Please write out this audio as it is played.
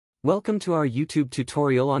Welcome to our YouTube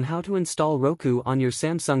tutorial on how to install Roku on your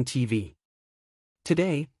Samsung TV.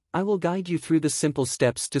 Today, I will guide you through the simple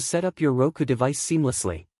steps to set up your Roku device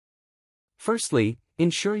seamlessly. Firstly,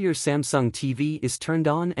 ensure your Samsung TV is turned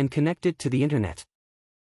on and connected to the internet.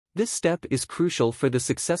 This step is crucial for the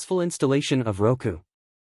successful installation of Roku.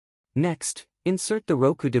 Next, insert the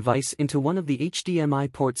Roku device into one of the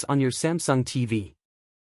HDMI ports on your Samsung TV.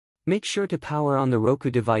 Make sure to power on the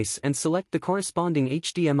Roku device and select the corresponding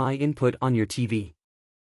HDMI input on your TV.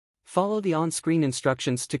 Follow the on-screen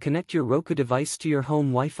instructions to connect your Roku device to your home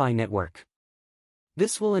Wi-Fi network.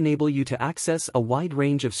 This will enable you to access a wide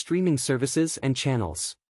range of streaming services and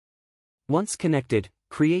channels. Once connected,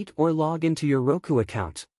 create or log into your Roku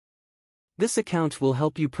account. This account will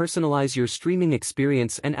help you personalize your streaming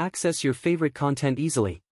experience and access your favorite content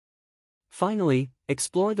easily. Finally,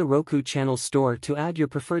 explore the Roku channel store to add your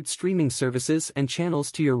preferred streaming services and channels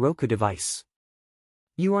to your Roku device.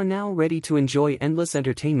 You are now ready to enjoy endless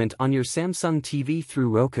entertainment on your Samsung TV through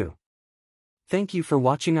Roku. Thank you for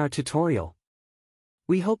watching our tutorial.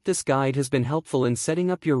 We hope this guide has been helpful in setting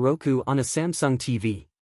up your Roku on a Samsung TV.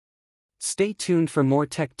 Stay tuned for more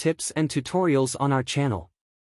tech tips and tutorials on our channel.